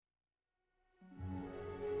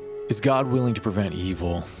Is God willing to prevent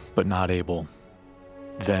evil, but not able?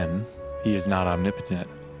 Then he is not omnipotent.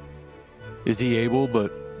 Is he able,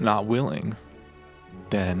 but not willing?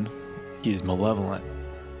 Then he is malevolent.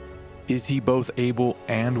 Is he both able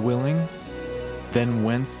and willing? Then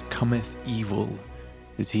whence cometh evil?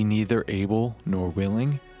 Is he neither able nor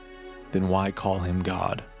willing? Then why call him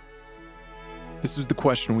God? This was the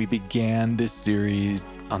question we began this series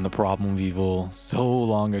on the problem of evil so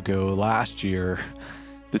long ago, last year.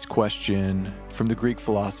 This question from the Greek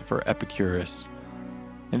philosopher Epicurus.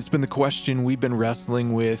 And it's been the question we've been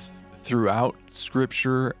wrestling with throughout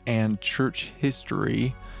scripture and church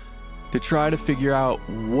history to try to figure out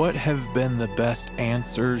what have been the best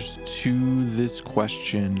answers to this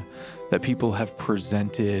question that people have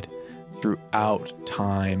presented throughout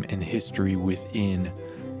time and history within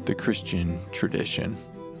the Christian tradition.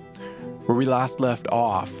 Where we last left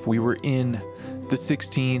off, we were in the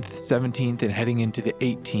 16th, 17th, and heading into the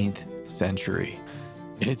 18th century.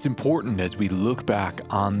 And it's important as we look back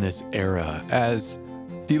on this era, as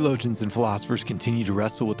theologians and philosophers continue to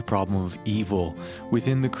wrestle with the problem of evil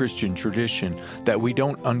within the Christian tradition, that we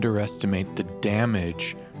don't underestimate the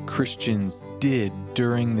damage Christians did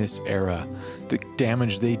during this era, the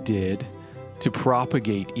damage they did to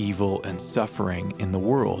propagate evil and suffering in the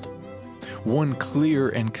world. One clear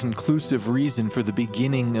and conclusive reason for the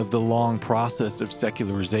beginning of the long process of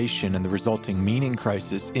secularization and the resulting meaning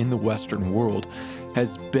crisis in the Western world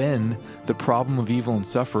has been the problem of evil and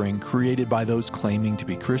suffering created by those claiming to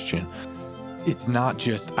be Christian. It's not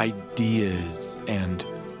just ideas and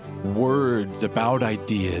words about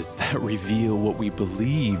ideas that reveal what we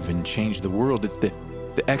believe and change the world. It's the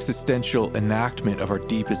existential enactment of our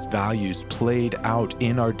deepest values played out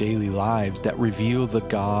in our daily lives that reveal the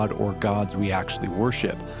God or gods we actually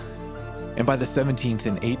worship. And by the 17th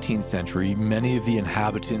and 18th century, many of the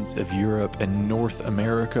inhabitants of Europe and North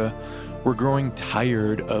America were growing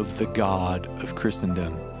tired of the God of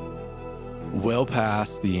Christendom. Well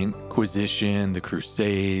past the Inquisition, the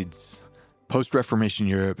Crusades, post-Reformation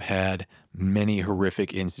Europe had many horrific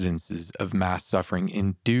incidences of mass suffering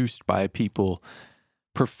induced by people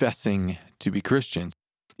professing to be Christians.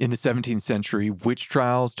 In the 17th century, witch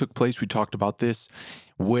trials took place. We talked about this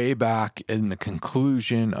way back in the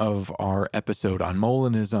conclusion of our episode on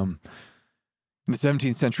Molinism. In the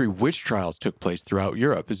 17th century, witch trials took place throughout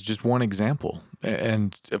Europe is just one example.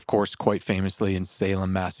 And of course, quite famously in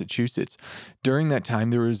Salem, Massachusetts. During that time,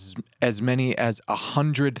 there was as many as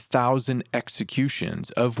 100,000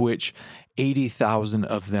 executions, of which 80,000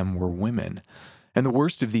 of them were women. And the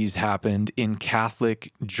worst of these happened in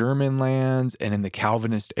Catholic German lands and in the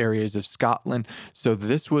Calvinist areas of Scotland. So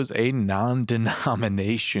this was a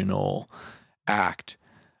non-denominational act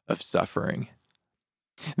of suffering.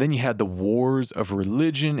 Then you had the wars of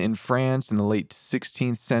religion in France in the late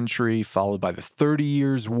 16th century, followed by the 30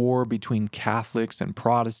 Years' War between Catholics and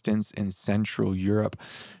Protestants in Central Europe.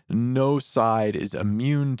 No side is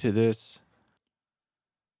immune to this.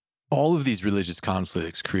 All of these religious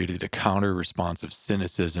conflicts created a counter-response of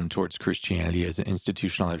cynicism towards Christianity as an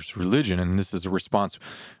institutionalized religion, and this is a response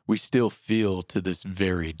we still feel to this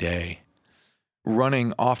very day.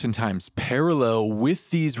 Running oftentimes parallel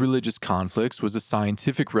with these religious conflicts was a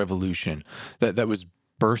scientific revolution that was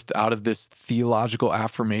birthed out of this theological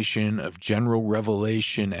affirmation of general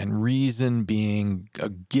revelation and reason being a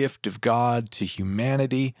gift of God to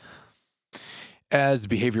humanity. As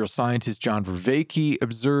behavioral scientist John Vervaeke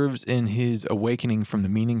observes in his Awakening from the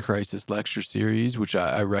Meaning Crisis lecture series, which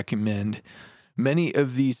I recommend, many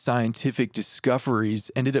of these scientific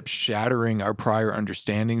discoveries ended up shattering our prior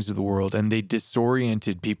understandings of the world, and they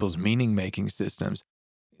disoriented people's meaning-making systems.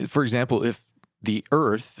 For example, if the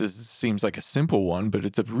Earth, this seems like a simple one, but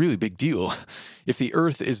it's a really big deal. If the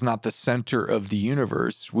Earth is not the center of the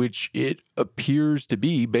universe, which it appears to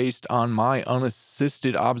be based on my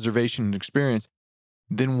unassisted observation and experience,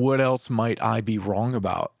 then what else might I be wrong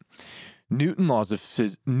about? Newton's laws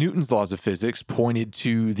of physics pointed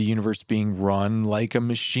to the universe being run like a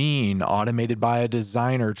machine, automated by a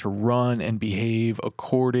designer to run and behave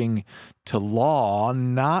according to law,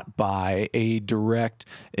 not by a direct,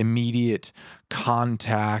 immediate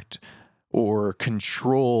contact or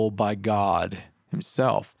control by God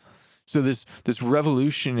himself. So this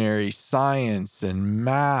revolutionary science and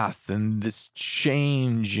math and this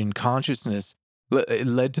change in consciousness it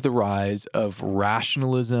led to the rise of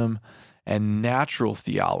rationalism and natural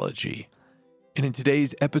theology. And in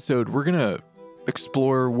today's episode, we're going to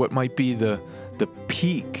explore what might be the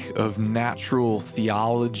peak of natural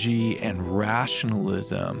theology and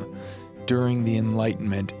rationalism during the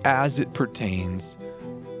Enlightenment as it pertains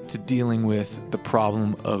to dealing with the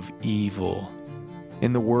problem of evil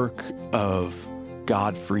in the work of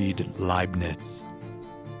Gottfried Leibniz.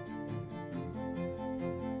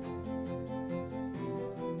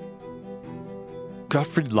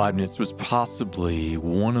 Gottfried Leibniz was possibly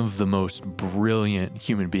one of the most brilliant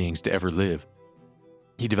human beings to ever live.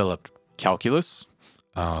 He developed calculus,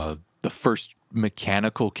 the first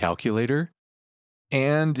mechanical calculator,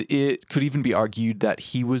 and it could even be argued that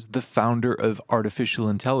he was the founder of artificial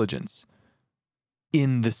intelligence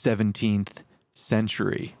in the 17th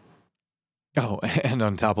century. Oh, and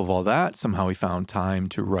on top of all that, somehow he found time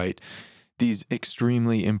to write these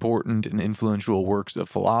extremely important and influential works of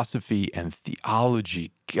philosophy and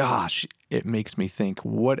theology. Gosh, it makes me think,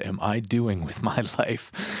 what am I doing with my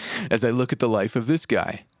life as I look at the life of this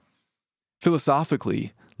guy?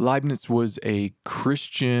 Philosophically, Leibniz was a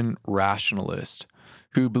Christian rationalist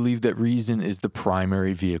who believed that reason is the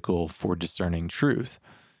primary vehicle for discerning truth.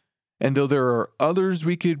 And though there are others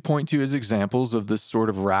we could point to as examples of this sort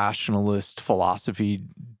of rationalist philosophy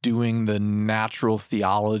doing the natural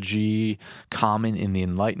theology common in the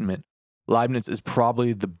Enlightenment, Leibniz is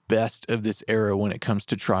probably the best of this era when it comes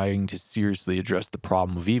to trying to seriously address the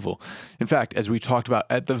problem of evil. In fact, as we talked about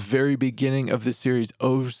at the very beginning of this series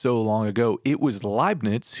oh so long ago, it was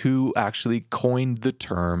Leibniz who actually coined the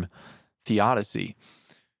term theodicy.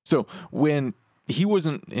 So when he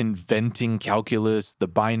wasn't inventing calculus, the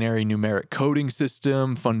binary numeric coding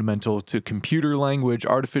system, fundamental to computer language,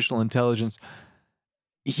 artificial intelligence.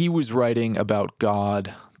 He was writing about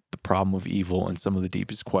God, the problem of evil, and some of the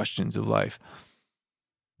deepest questions of life.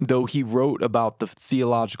 Though he wrote about the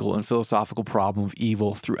theological and philosophical problem of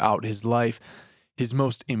evil throughout his life, his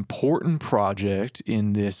most important project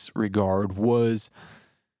in this regard was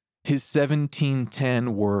his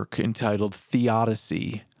 1710 work entitled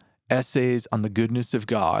Theodicy, Essays on the Goodness of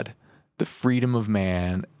God, the Freedom of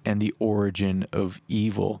Man, and the Origin of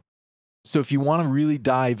Evil. So if you want to really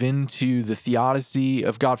dive into the theodicy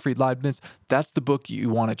of Gottfried Leibniz, that's the book you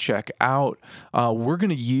want to check out. We're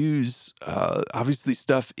going to use, obviously,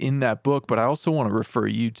 stuff in that book, but I also want to refer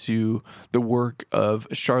you to the work of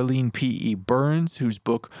Charlene P.E. Burns, whose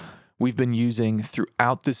book we've been using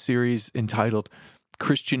throughout this series entitled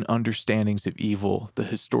Christian Understandings of Evil, The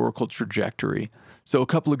Historical Trajectory. So a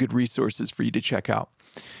couple of good resources for you to check out.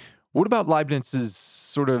 What about Leibniz's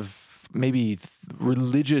sort of maybe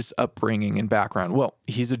religious upbringing and background? Well,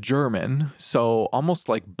 he's a German, so almost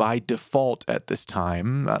like by default at this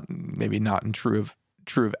time, maybe not true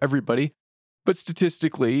of everybody, but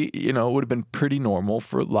statistically, it would have been pretty normal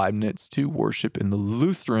for Leibniz to worship in the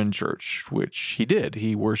Lutheran Church, which he did.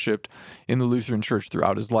 He worshiped in the Lutheran Church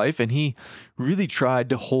throughout his life, and he really tried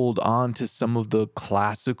to hold on to some of the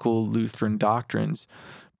classical Lutheran doctrines.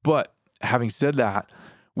 But having said that,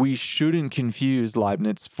 we shouldn't confuse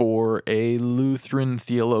Leibniz for a Lutheran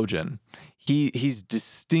theologian. He's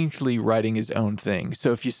distinctly writing his own thing.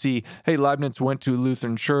 So if you see, hey, Leibniz went to a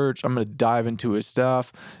Lutheran church, I'm going to dive into his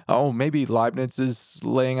stuff. Oh, maybe Leibniz is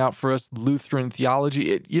laying out for us Lutheran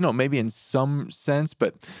theology. Maybe in some sense,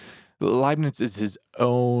 but Leibniz is his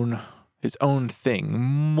own thing,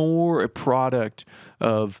 more a product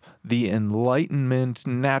of the Enlightenment,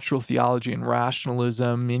 natural theology, and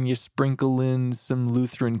rationalism, and you sprinkle in some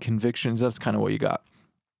Lutheran convictions. That's kind of what you got.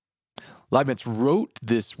 Leibniz wrote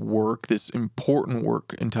this work, this important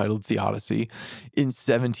work entitled Theodicy, in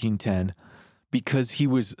 1710 because he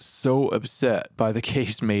was so upset by the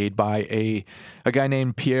case made by a guy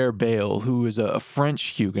named Pierre Bayle, who is a French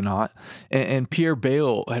Huguenot. And Pierre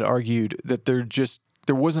Bayle had argued that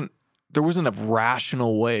there wasn't a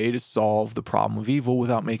rational way to solve the problem of evil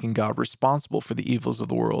without making God responsible for the evils of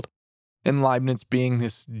the world. And Leibniz, being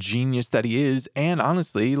this genius that he is, and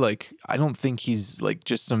honestly, I don't think he's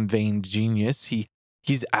just some vain genius.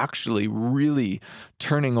 He's actually really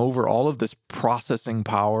turning over all of this processing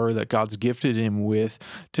power that God's gifted him with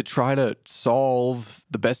to try to solve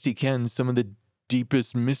the best he can some of the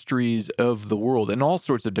deepest mysteries of the world in all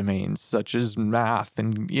sorts of domains, such as math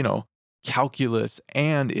and, calculus,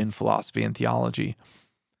 and in philosophy and theology.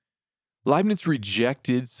 Leibniz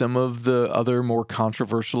rejected some of the other more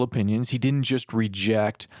controversial opinions. He didn't just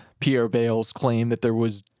reject Pierre Bayle's claim that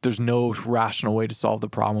there's no rational way to solve the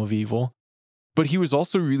problem of evil, but he was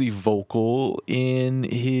also really vocal in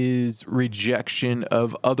his rejection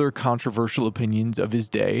of other controversial opinions of his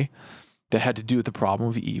day that had to do with the problem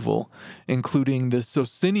of evil, including the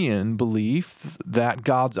Socinian belief that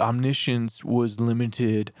God's omniscience was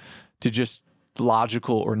limited to just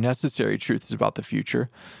logical or necessary truths about the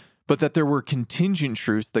future, but that there were contingent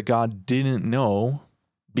truths that God didn't know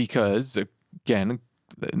because, again,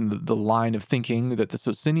 the line of thinking that the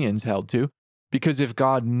Socinians held to, because if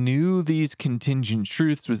God knew these contingent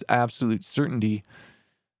truths with absolute certainty,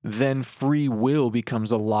 then free will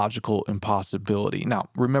becomes a logical impossibility. Now,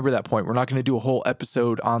 remember that point. We're not going to do a whole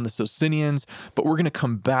episode on the Socinians, but we're going to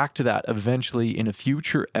come back to that eventually in a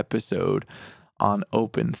future episode on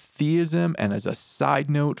open theism. And as a side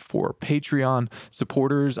note for Patreon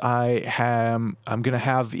supporters, I'm going to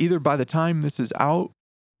have, either by the time this is out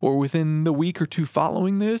or within the week or two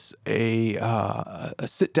following this, a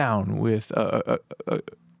sit down with a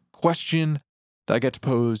question that I get to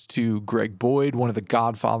pose to Greg Boyd, one of the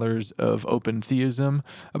godfathers of open theism,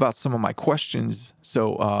 about some of my questions.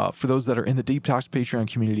 So for those that are in the Deep Talks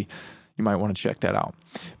Patreon community, you might want to check that out.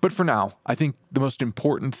 But for now, I think the most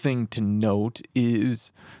important thing to note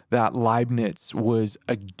is that Leibniz was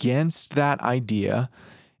against that idea.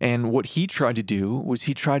 And what he tried to do was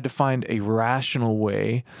he tried to find a rational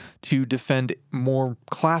way to defend more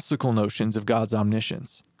classical notions of God's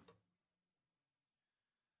omniscience.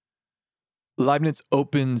 Leibniz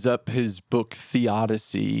opens up his book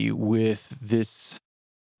Theodicy with this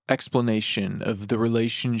explanation of the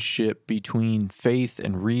relationship between faith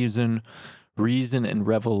and reason and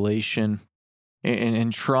revelation,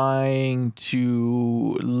 and trying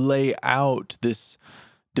to lay out this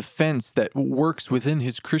defense that works within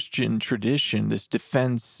his Christian tradition, this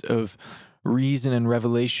defense of reason and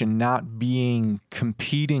revelation not being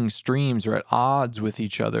competing streams or at odds with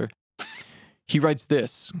each other. He writes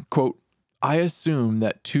this, quote, "I assume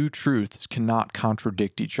that two truths cannot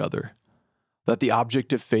contradict each other, that the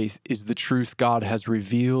object of faith is the truth God has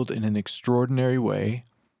revealed in an extraordinary way,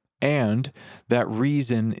 and that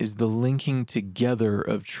reason is the linking together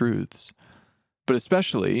of truths, but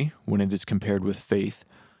especially, when it is compared with faith,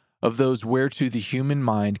 of those whereto the human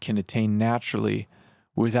mind can attain naturally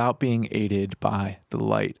without being aided by the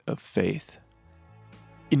light of faith."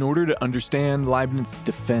 In order to understand Leibniz's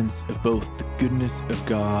defense of both the goodness of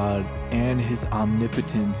God and his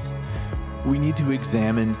omnipotence, we need to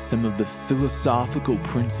examine some of the philosophical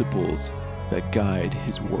principles that guide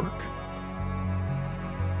his work.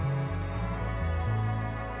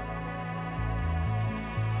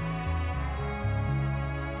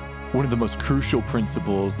 One of the most crucial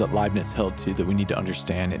principles that Leibniz held to that we need to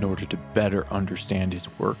understand in order to better understand his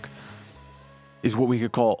work is what we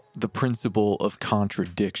could call the principle of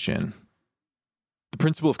contradiction. The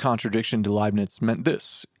principle of contradiction to Leibniz meant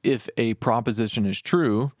this: if a proposition is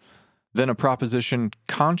true, then a proposition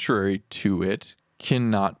contrary to it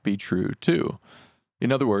cannot be true too.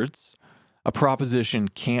 In other words, a proposition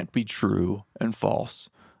can't be true and false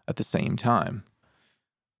at the same time.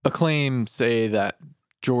 A claim, say, that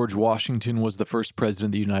George Washington was the first president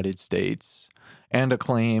of the United States, and a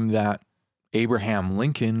claim that Abraham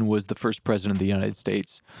Lincoln was the first president of the United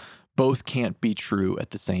States, both can't be true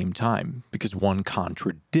at the same time because one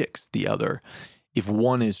contradicts the other. If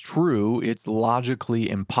one is true, it's logically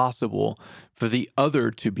impossible for the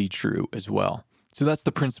other to be true as well. So that's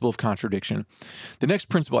the principle of contradiction. The next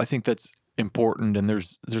principle I think that's important, and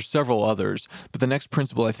there's several others, but the next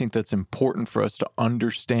principle I think that's important for us to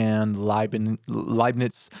understand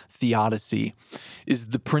Leibniz theodicy is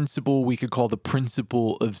the principle we could call the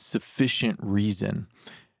principle of sufficient reason.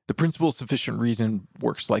 The principle of sufficient reason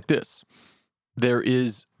works like this: there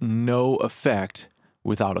is no effect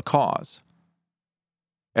without a cause.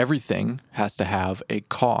 Everything has to have a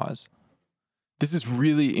cause. This is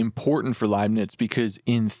really important for Leibniz because,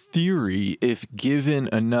 in theory, if given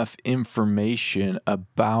enough information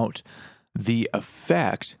about the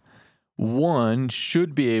effect, one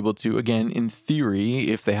should be able to, again, in theory,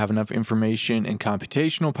 if they have enough information and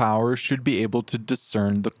computational power, should be able to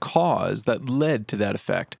discern the cause that led to that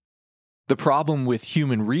effect. The problem with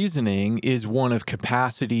human reasoning is one of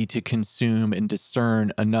capacity to consume and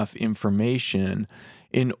discern enough information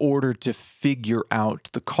in order to figure out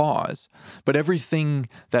the cause. But every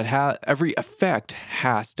effect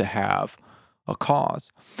has to have a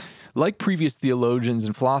cause. Like previous theologians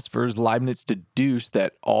and philosophers, Leibniz deduced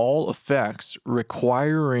that all effects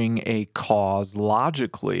requiring a cause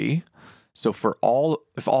logically, so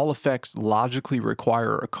if all effects logically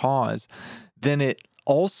require a cause, then it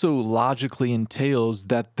also logically entails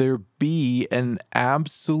that there be an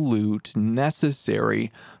absolute,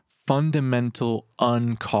 necessary, fundamental,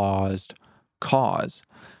 uncaused cause.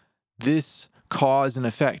 This cause and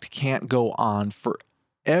effect can't go on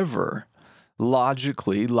forever.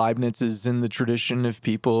 Logically, Leibniz is in the tradition of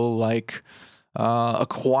people like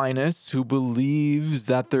Aquinas, who believes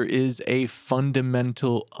that there is a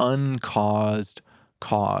fundamental, uncaused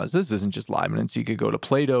cause. This isn't just Leibniz. You could go to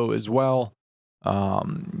Plato as well,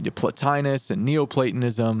 Plotinus and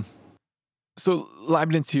Neoplatonism. So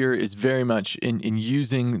Leibniz here is very much in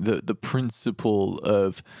using the principle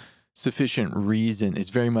of sufficient reason is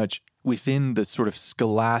very much within the sort of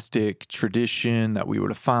scholastic tradition that we would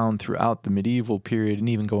have found throughout the medieval period and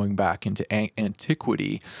even going back into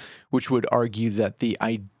antiquity, which would argue that the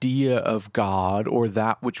idea of God, or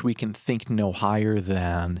that which we can think no higher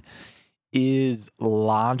than, is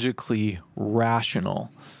logically rational.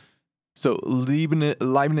 So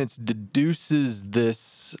Leibniz deduces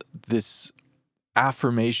this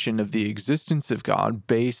affirmation of the existence of God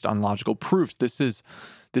based on logical proofs. This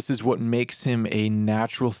is what makes him a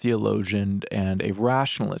natural theologian and a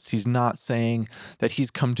rationalist. He's not saying that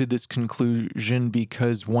he's come to this conclusion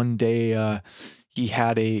because one day he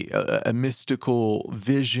had a mystical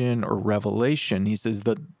vision or revelation. He says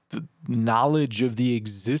that the knowledge of the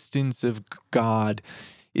existence of God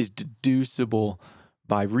is deducible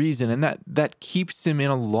by reason, and that keeps him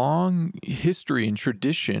in a long history and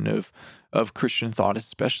tradition of Christian thought,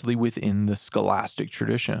 especially within the scholastic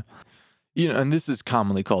tradition. And this is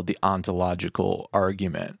commonly called the ontological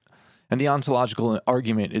argument. And the ontological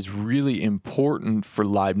argument is really important for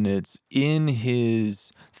Leibniz in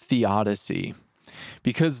his theodicy,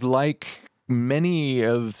 because like many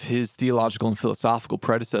of his theological and philosophical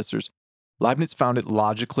predecessors, Leibniz found it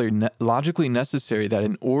logically necessary that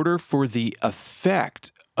in order for the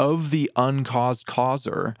effect of the uncaused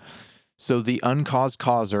causer, so the uncaused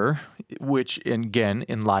causer, which again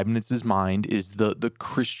in Leibniz's mind is the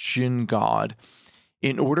Christian God,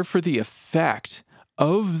 in order for the effect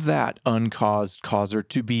of that uncaused causer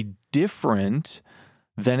to be different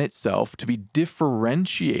than itself, to be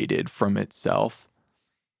differentiated from itself,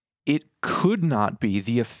 the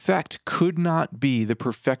effect could not be the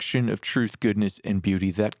perfection of truth, goodness, and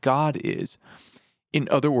beauty that God is. In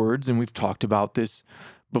other words, and we've talked about this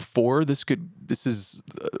before, this is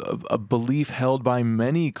a belief held by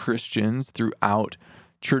many Christians throughout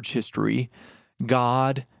church history.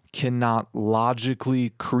 God cannot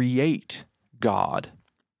logically create God.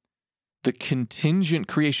 The contingent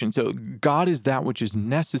creation, so God is that which is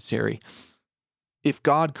necessary. If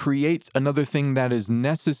God creates another thing that is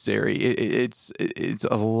necessary, it's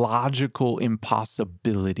a logical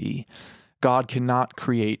impossibility. God cannot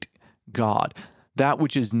create God. That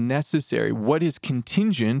which is necessary, what is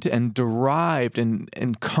contingent and derived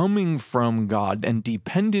and coming from God and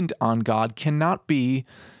dependent on God, cannot be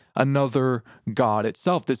another God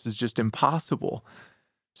itself. This is just impossible.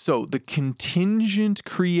 So the contingent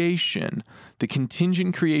creation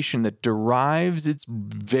that derives its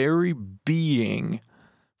very being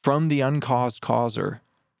from the uncaused causer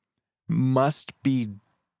must be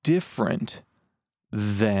different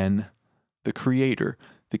than the creator.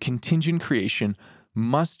 The contingent creation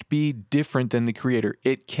must be different than the creator.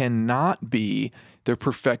 It cannot be the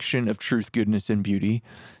perfection of truth, goodness, and beauty.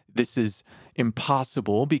 This is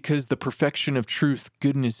impossible because the perfection of truth,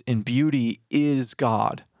 goodness, and beauty is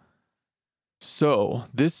God. So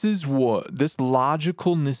this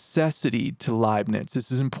logical necessity to Leibniz,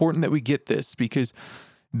 this is important that we get this, because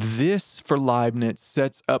this for Leibniz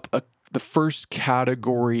sets up the first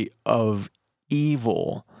category of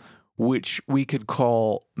evil, which we could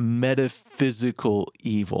call metaphysical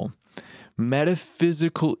evil.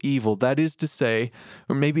 Metaphysical evil, that is to say,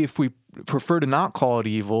 or maybe if we prefer to not call it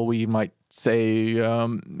evil, we might say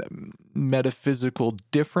metaphysical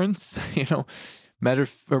difference,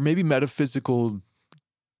 or maybe metaphysical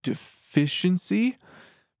deficiency,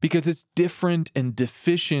 because it's different and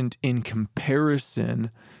deficient in comparison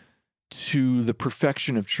to the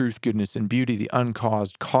perfection of truth, goodness, and beauty, the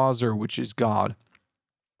uncaused causer, which is God.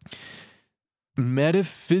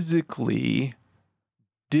 Metaphysically,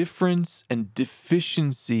 difference and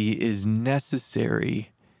deficiency is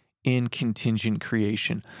necessary in contingent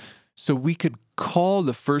creation. So we could call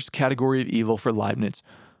the first category of evil for Leibniz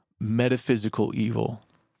metaphysical evil.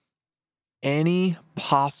 Any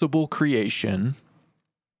possible creation,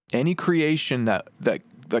 any creation that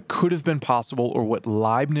could have been possible, or what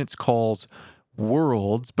Leibniz calls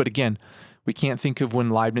worlds, but again, we can't think of when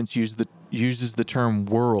Leibniz uses the term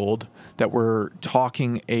world that we're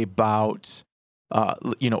talking about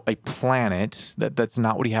a planet. That's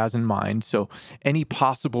not what he has in mind. So any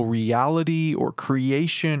possible reality or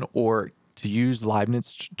creation, or to use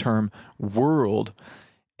Leibniz's term, world,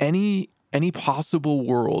 any possible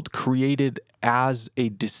world created as a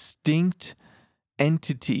distinct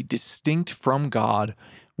entity, distinct from God,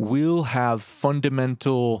 will have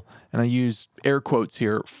fundamental, and I use air quotes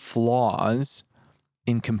here, flaws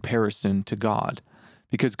in comparison to God.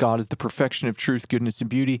 Because God is the perfection of truth, goodness, and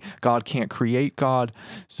beauty. God can't create God.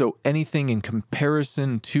 So anything in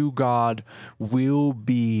comparison to God will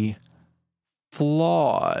be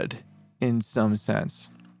flawed in some sense.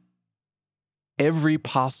 Every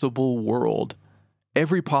possible world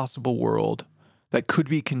Every possible world that could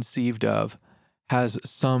be conceived of has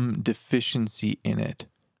some deficiency in it.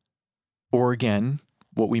 Or again,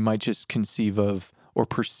 what we might just conceive of or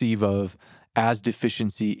perceive of as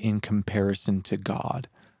deficiency in comparison to God.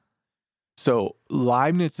 So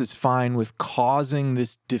Leibniz is fine with causing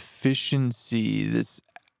this deficiency, this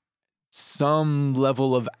some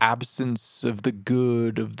level of absence of the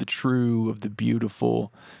good, of the true, of the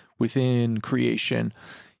beautiful within creation.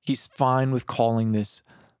 He's fine with calling this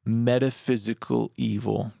metaphysical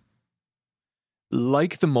evil.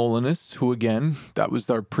 Like the Molinists, who again, that was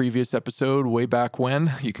our previous episode way back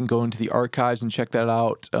when. You can go into the archives and check that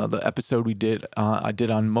out. The episode I did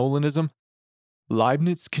on Molinism.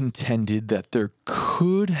 Leibniz contended that there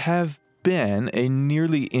could have been a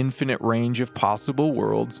nearly infinite range of possible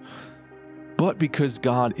worlds, but because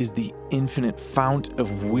God is the infinite fount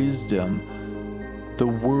of wisdom, the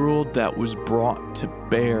world that was brought to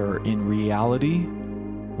bear in reality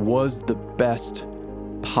was the best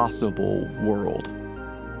possible world.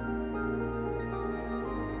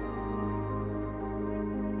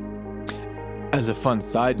 As a fun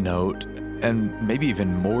side note, and maybe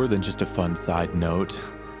even more than just a fun side note,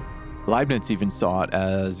 Leibniz even saw it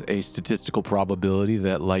as a statistical probability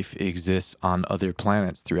that life exists on other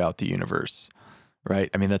planets throughout the universe, right?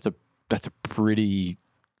 I mean, that's a pretty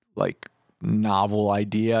novel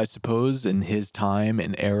idea, I suppose, in his time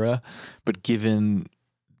and era, but given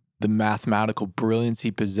the mathematical brilliance he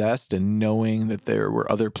possessed and knowing that there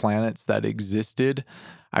were other planets that existed,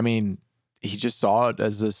 I mean, he just saw it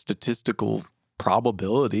as a statistical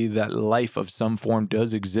probability that life of some form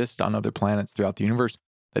does exist on other planets throughout the universe.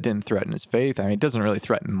 That didn't threaten his faith. I mean, it doesn't really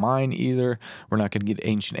threaten mine either. We're not going to get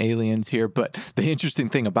ancient aliens here. But the interesting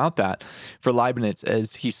thing about that for Leibniz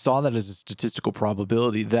is he saw that as a statistical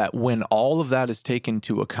probability that when all of that is taken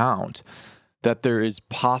into account, that there is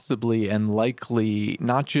possibly and likely,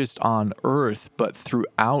 not just on Earth, but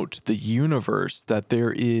throughout the universe, that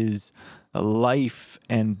there is life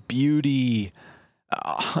and beauty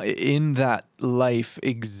in that life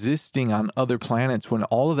existing on other planets. When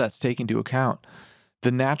all of that's taken into account,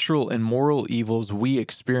 the natural and moral evils we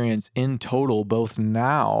experience in total, both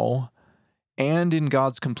now and in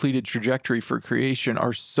God's completed trajectory for creation,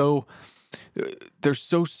 they're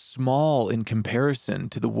so small in comparison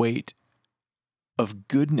to the weight of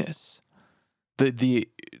goodness. The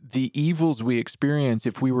evils we experience,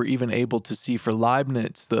 if we were even able to see for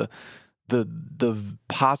Leibniz, the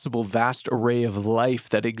possible vast array of life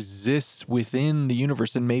that exists within the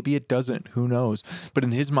universe, and maybe it doesn't, who knows? But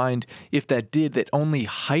in his mind, if that did, that only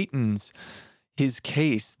heightens his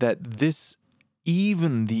case that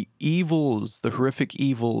even the evils, the horrific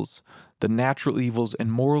evils, the natural evils and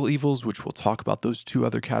moral evils, which we'll talk about those two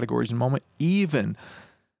other categories in a moment, even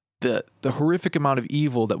the horrific amount of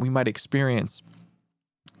evil that we might experience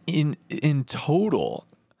in total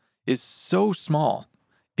is so small.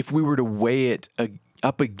 If we were to weigh it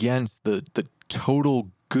up against the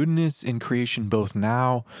total goodness in creation, both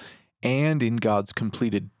now and in God's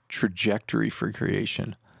completed trajectory for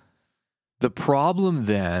creation. The problem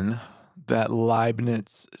then that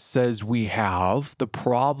Leibniz says we have, the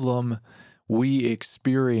problem we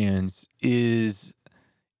experience is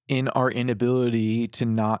in our inability to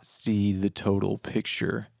not see the total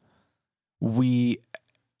picture. We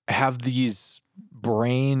have these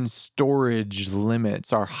brain storage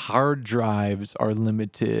limits. Our hard drives are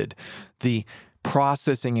limited. The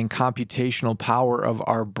processing and computational power of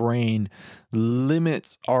our brain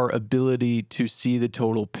limits our ability to see the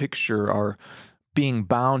total picture. Our being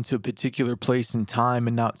bound to a particular place and time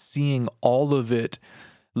and not seeing all of it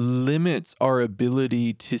limits our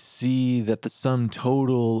ability to see that the sum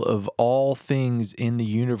total of all things in the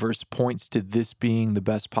universe points to this being the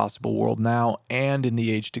best possible world now and in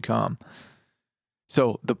the age to come.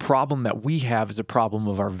 So the problem that we have is a problem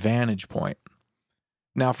of our vantage point.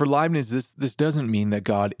 Now, for Leibniz, this doesn't mean that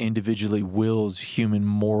God individually wills human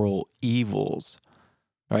moral evils,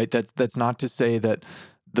 right? That's not to say that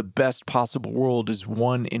the best possible world is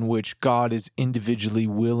one in which God is individually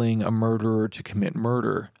willing a murderer to commit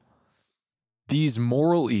murder. These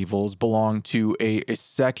moral evils belong to a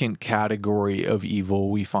second category of evil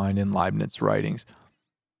we find in Leibniz's writings.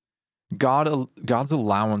 God's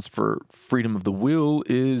allowance for freedom of the will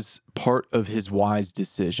is part of his wise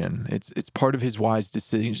decision. It's part of his wise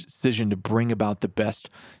decision to bring about the best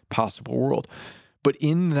possible world. But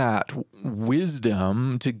in that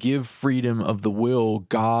wisdom to give freedom of the will,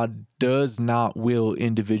 God does not will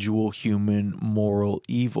individual human moral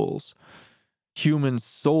evils. Human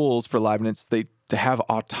souls, for Leibniz, they to have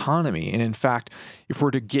autonomy. And in fact, if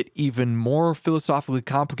we're to get even more philosophically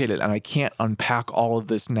complicated, and I can't unpack all of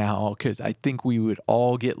this now because I think we would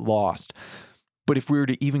all get lost. But if we were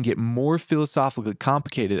to even get more philosophically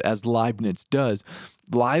complicated, as Leibniz does,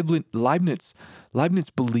 Leibniz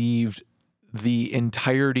believed the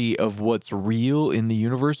entirety of what's real in the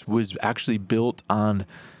universe was actually built on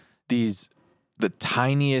these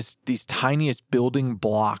tiniest building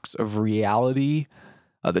blocks of reality,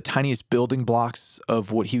 the tiniest building blocks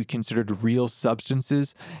of what he considered real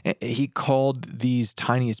substances. He called these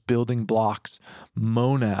tiniest building blocks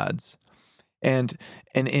monads. And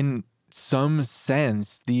in some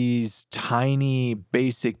sense, these tiny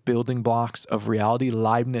basic building blocks of reality,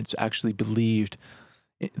 Leibniz actually believed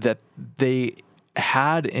that they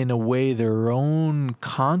had in a way their own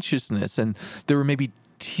consciousness, and there were maybe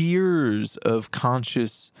tiers of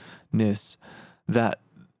consciousness that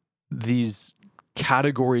these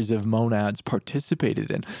categories of monads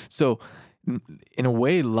participated in. So in a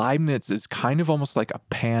way, Leibniz is kind of almost like a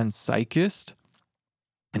panpsychist.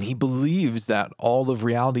 And he believes that all of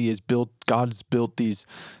reality is built, God's built these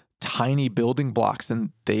tiny building blocks,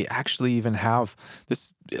 and they actually even have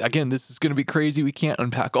this. Again, this is going to be crazy. We can't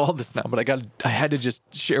unpack all this now, but I had to just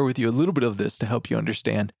share with you a little bit of this to help you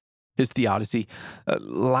understand his theodicy.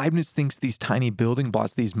 Leibniz thinks these tiny building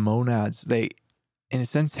blocks, these monads, they, in a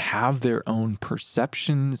sense, have their own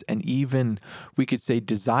perceptions and even, we could say,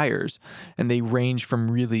 desires. And they range from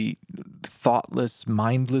really thoughtless,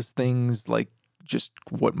 mindless things like just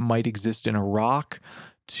what might exist in a rock,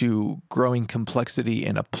 to growing complexity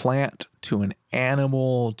in a plant, to an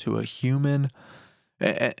animal, to a human.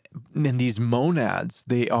 And these monads,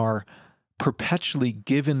 they are perpetually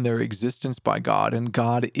given their existence by God, and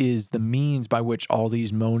God is the means by which all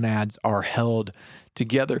these monads are held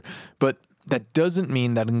together. But that doesn't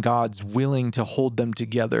mean that in God's willing to hold them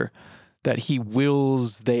together, that he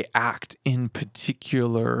wills they act in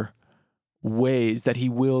particular ways, that he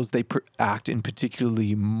wills they act in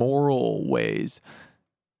particularly moral ways.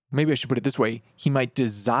 Maybe I should put it this way. He might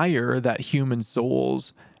desire that human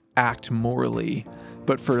souls act morally,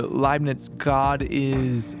 but for Leibniz, God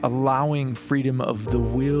is allowing freedom of the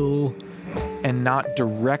will and not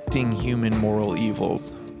directing human moral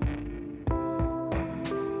evils.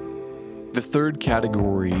 The third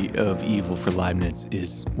category of evil for Leibniz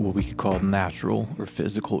is what we could call natural or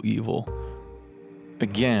physical evil.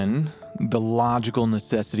 Again, the logical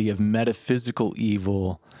necessity of metaphysical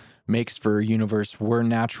evil makes for a universe where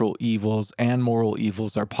natural evils and moral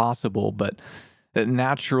evils are possible, but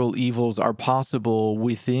natural evils are possible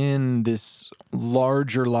within this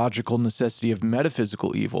larger logical necessity of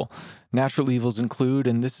metaphysical evil. Natural evils include,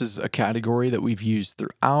 and this is a category that we've used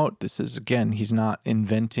throughout. This is, again, he's not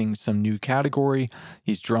inventing some new category.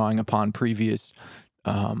 He's drawing upon previous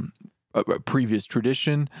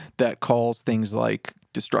tradition that calls things like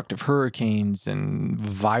destructive hurricanes and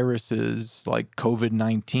viruses like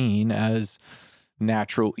COVID-19 as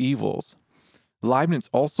natural evils. Leibniz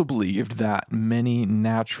also believed that many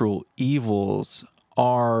natural evils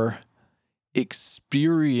are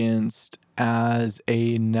experienced as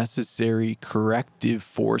a necessary corrective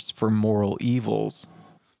force for moral evils.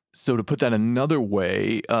 So to put that another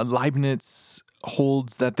way, Leibniz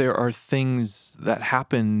holds that there are things that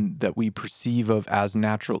happen that we perceive of as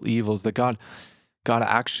natural evils that God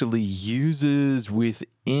actually uses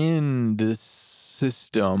within this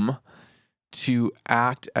system to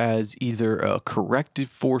act as either a corrective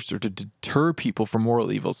force or to deter people from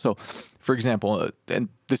moral evil. So, for example, and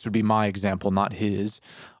this would be my example, not his,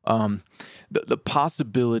 the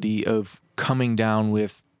possibility of coming down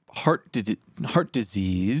with heart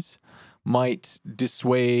disease might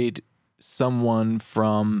dissuade someone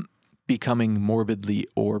from becoming morbidly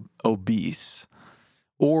or obese.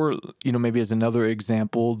 Or, maybe as another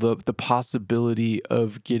example, the possibility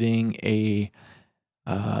of getting an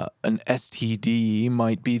STD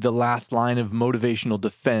might be the last line of motivational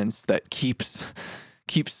defense that keeps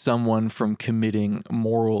someone from committing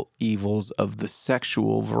moral evils of the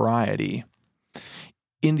sexual variety.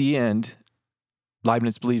 In the end,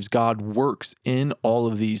 Leibniz believes God works in all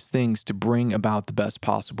of these things to bring about the best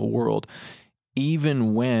possible world,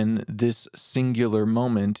 even when this singular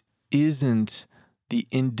moment isn't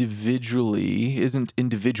individually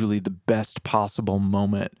the best possible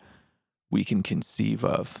moment we can conceive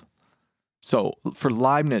of. So for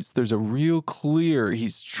Leibniz, there's a real clear, he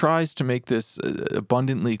tries to make this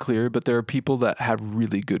abundantly clear, but there are people that have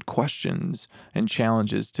really good questions and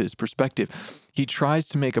challenges to his perspective. He tries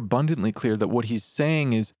to make abundantly clear that what he's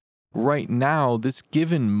saying is right now, this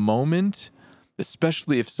given moment,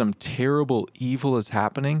 especially if some terrible evil is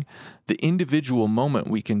happening, the individual moment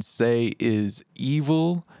we can say is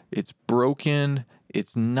evil, it's broken,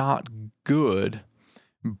 it's not good,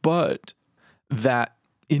 but that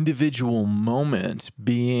individual moment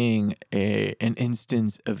being an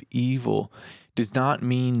instance of evil does not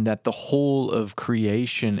mean that the whole of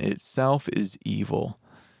creation itself is evil.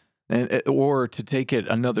 Or to take it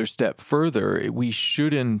another step further, we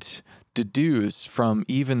shouldn't deduce from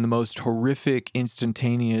even the most horrific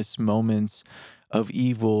instantaneous moments of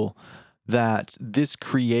evil that this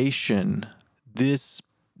creation, this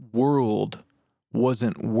world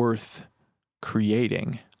wasn't worth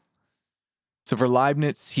creating. So for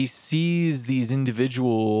Leibniz, he sees these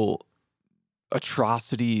individual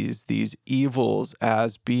atrocities, these evils,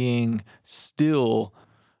 as being still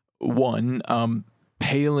one,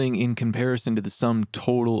 paling in comparison to the sum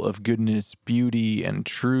total of goodness, beauty, and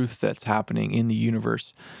truth that's happening in the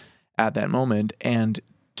universe at that moment. And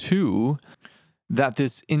two, that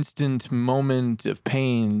this instant moment of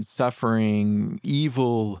pain, suffering,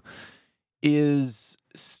 evil is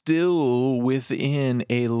still within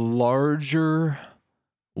a larger,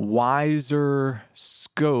 wiser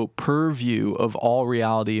scope, purview of all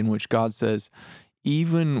reality, in which God says,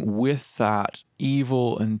 even with that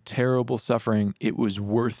evil and terrible suffering, it was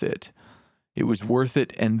worth it. It was worth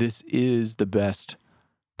it, and this is the best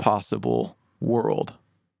possible world.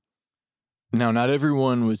 Now, not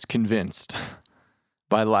everyone was convinced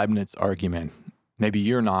by Leibniz's argument. Maybe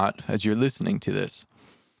you're not, as you're listening to this.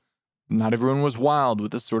 Not everyone was wild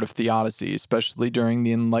with this sort of theodicy, especially during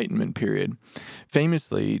the Enlightenment period.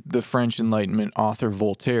 Famously, the French Enlightenment author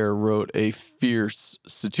Voltaire wrote a fierce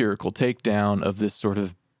satirical takedown of this sort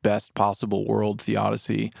of best possible world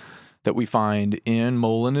theodicy that we find in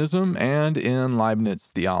Molinism and in Leibniz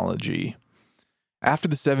theology. After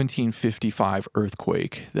the 1755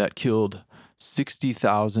 earthquake that killed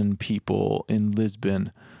 60,000 people in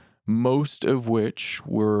Lisbon, most of which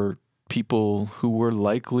were people who were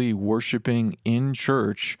likely worshiping in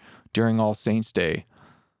church during All Saints' Day,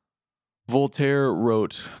 Voltaire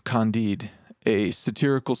wrote Candide, a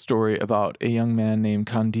satirical story about a young man named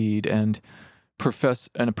Candide and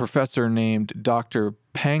a professor named Dr.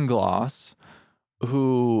 Pangloss,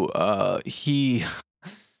 who he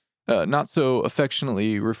not so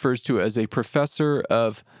affectionately refers to as a professor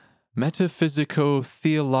of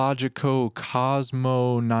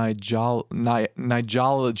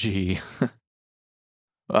metaphysico-theologico-cosmo-nigology,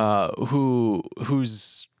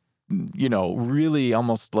 who's really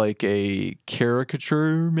almost like a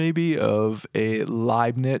caricature maybe of a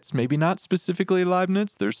Leibniz, maybe not specifically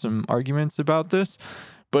Leibniz, there's some arguments about this,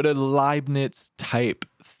 but a Leibniz type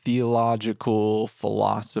theological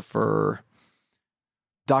philosopher.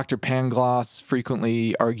 Dr. Pangloss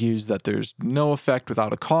frequently argues that there's no effect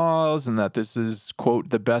without a cause and that this is,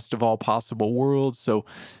 quote, the best of all possible worlds. So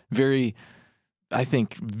very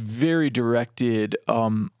directed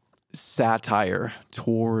satire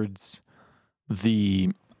towards the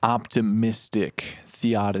optimistic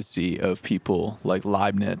theodicy of people like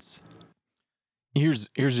Leibniz. Here's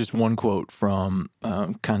just one quote from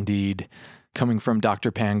Candide, coming from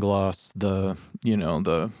Dr. Pangloss, the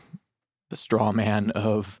straw man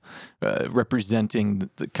of representing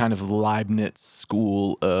the kind of Leibniz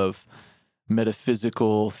school of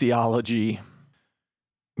metaphysical theology.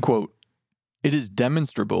 Quote, "It is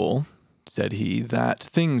demonstrable," said he, "that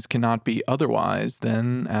things cannot be otherwise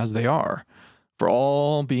than as they are. For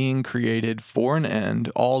all being created for an end,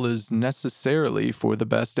 all is necessarily for the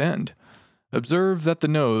best end. Observe that the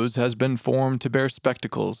nose has been formed to bear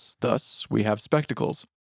spectacles. Thus we have spectacles.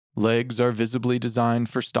 Legs are visibly designed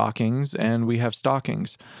for stockings, and we have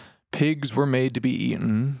stockings. Pigs were made to be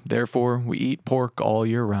eaten, therefore we eat pork all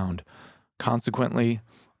year round. Consequently,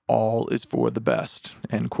 all is for the best,"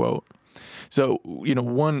 end quote. So,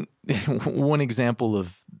 one example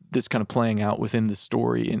of this kind of playing out within the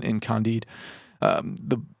story in Candide,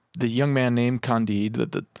 the young man named Candide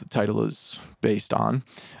that the title is based on.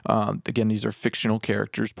 Again, these are fictional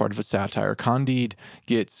characters, part of a satire. Candide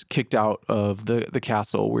gets kicked out of the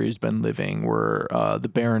castle where he's been living, where the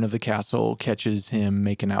baron of the castle catches him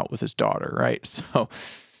making out with his daughter, right?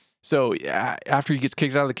 So after he gets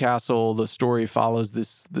kicked out of the castle, the story follows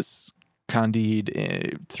this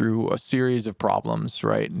Candide through a series of problems,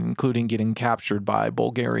 right? Including getting captured by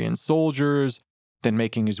Bulgarian soldiers, then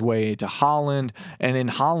making his way to Holland. And in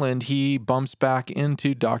Holland, he bumps back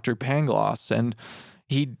into Dr. Pangloss, and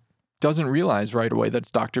he doesn't realize right away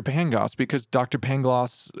that's Dr. Pangloss, because Dr.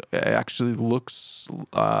 Pangloss actually looks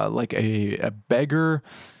like a beggar.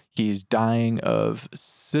 He's dying of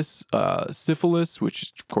syphilis,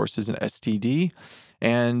 which of course is an STD.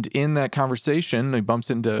 And in that conversation, he bumps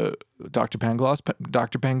into Dr. Pangloss.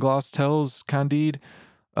 Dr. Pangloss tells Candide,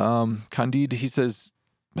 he says,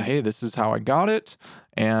 hey, this is how I got it.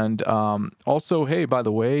 And also, hey, by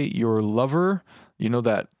the way, your lover,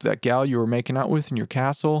 that gal you were making out with in your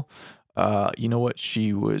castle, you know what?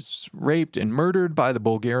 She was raped and murdered by the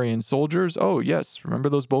Bulgarian soldiers. Oh, yes. Remember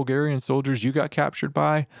those Bulgarian soldiers you got captured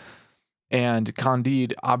by? And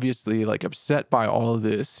Candide, obviously, upset by all of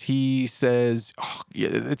this, he says, oh, yeah,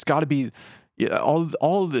 it's got to be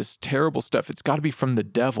all of this terrible stuff. It's got to be from the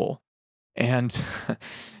devil. And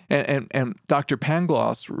and Dr.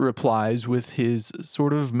 Pangloss replies with his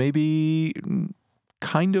sort of maybe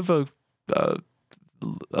kind of a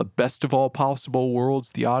best of all possible worlds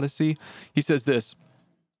theodicy. He says this,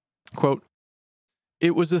 quote,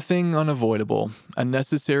 "It was a thing unavoidable, a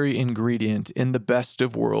necessary ingredient in the best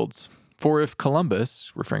of worlds. For if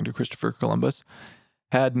Columbus," referring to Christopher Columbus,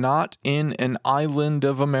 "had not in an island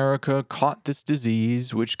of America caught this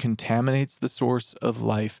disease which contaminates the source of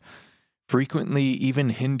life, frequently even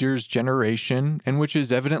hinders generation, and which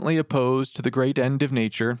is evidently opposed to the great end of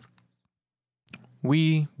nature,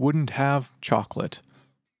 we wouldn't have chocolate."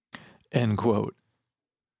 End quote.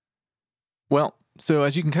 Well, so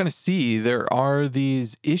as you can kind of see, there are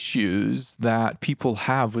these issues that people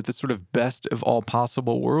have with this sort of best of all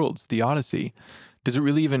possible worlds theodicy. Does it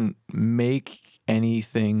really even make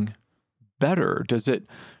anything better? Does it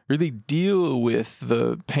really deal with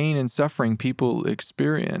the pain and suffering people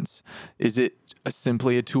experience? Is it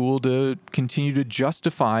simply a tool to continue to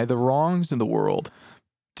justify the wrongs in the world?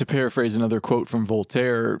 To paraphrase another quote from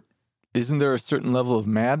Voltaire, isn't there a certain level of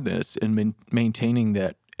madness in maintaining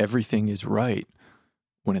that everything is right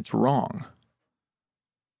when it's wrong?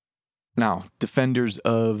 Now, defenders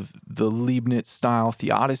of the Leibniz-style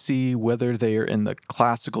theodicy, whether they are in the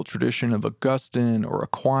classical tradition of Augustine or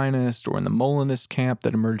Aquinas or in the Molinist camp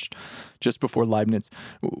that emerged just before Leibniz,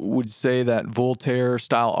 would say that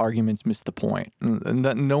Voltaire-style arguments miss the point, and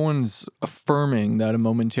that no one's affirming that a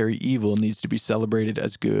momentary evil needs to be celebrated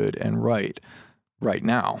as good and right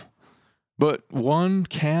now. But one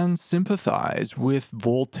can sympathize with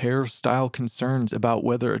Voltaire-style concerns about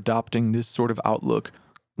whether adopting this sort of outlook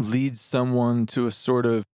leads someone to a sort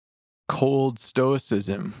of cold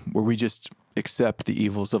stoicism where we just accept the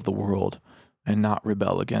evils of the world and not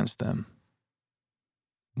rebel against them.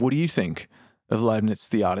 What do you think of Leibniz's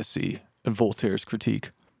theodicy and Voltaire's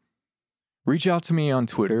critique? Reach out to me on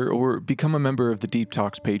Twitter or become a member of the Deep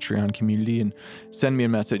Talks Patreon community and send me a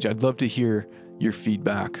message. I'd love to hear your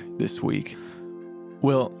feedback this week.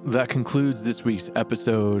 Well, that concludes this week's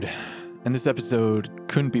episode. And this episode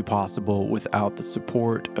couldn't be possible without the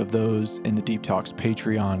support of those in the Deep Talks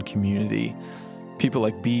Patreon community. People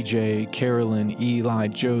like BJ, Carolyn, Eli,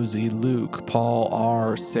 Josie, Luke, Paul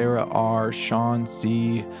R., Sarah R., Sean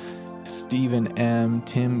C., Stephen M.,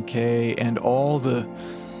 Tim K., and all the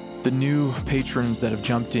new patrons that have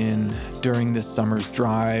jumped in during this summer's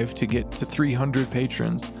drive to get to 300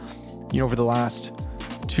 patrons. Over the last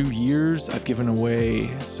 2 years, I've given away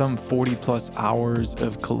some 40 plus hours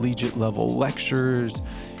of collegiate level lectures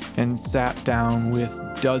and sat down with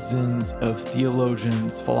dozens of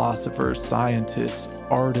theologians, philosophers, scientists,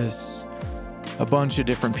 artists, a bunch of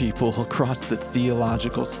different people across the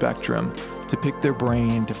theological spectrum to pick their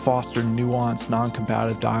brain, to foster nuanced,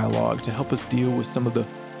 non-combative dialogue, to help us deal with some of the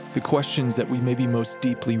questions that we maybe most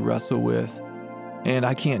deeply wrestle with. And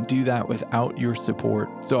I can't do that without your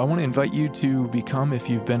support. So I want to invite you to become,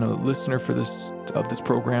 if you've been a listener of this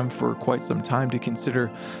program for quite some time, to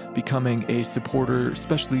consider becoming a supporter,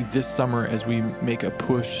 especially this summer as we make a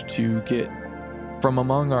push to get from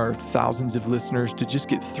among our thousands of listeners to just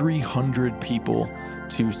get 300 people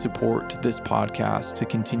to support this podcast, to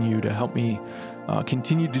continue to help me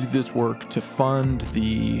continue to do this work, to fund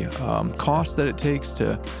the costs that it takes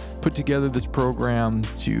to put together this program,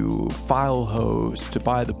 to file host, to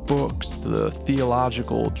buy the books, the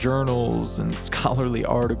theological journals and scholarly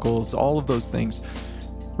articles. All of those things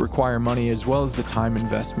require money, as well as the time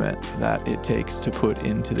investment that it takes to put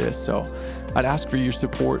into this. So I'd ask for your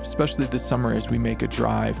support, especially this summer as we make a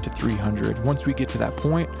drive to 300. Once we get to that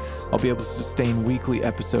point, I'll be able to sustain weekly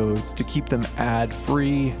episodes, to keep them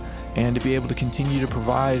ad-free, and to be able to continue to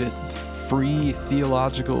provide free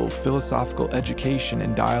theological, philosophical education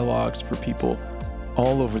and dialogues for people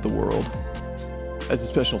all over the world. As a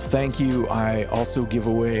special thank you, I also give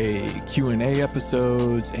away Q&A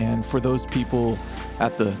episodes, and for those people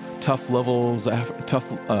at the tough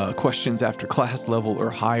questions after class level or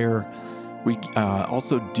higher, we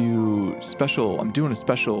also do I'm doing a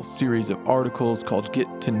special series of articles called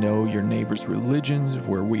Get to Know Your Neighbor's Religions,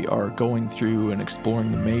 where we are going through and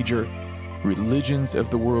exploring the major religions of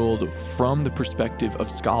the world from the perspective of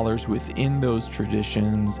scholars within those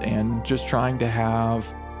traditions, and just trying to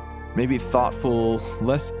have maybe thoughtful,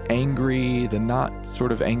 less angry, the not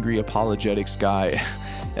sort of angry apologetics guy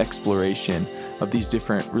exploration of these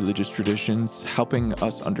different religious traditions, helping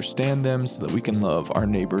us understand them so that we can love our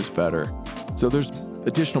neighbors better. So there's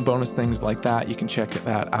additional bonus things like that. You can check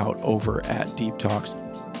that out over at Deep Talks.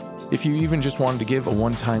 If you even just wanted to give a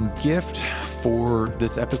one-time gift for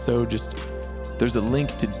this episode, there's a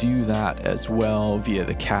link to do that as well via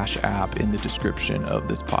the Cash App in the description of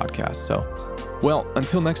this podcast. So, well,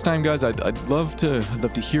 until next time, guys, I'd love to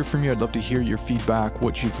hear from you. I'd love to hear your feedback,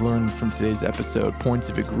 what you've learned from today's episode, points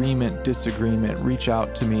of agreement, disagreement. Reach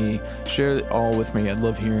out to me, share it all with me. I'd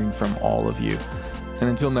love hearing from all of you. And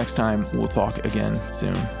until next time, we'll talk again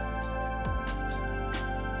soon.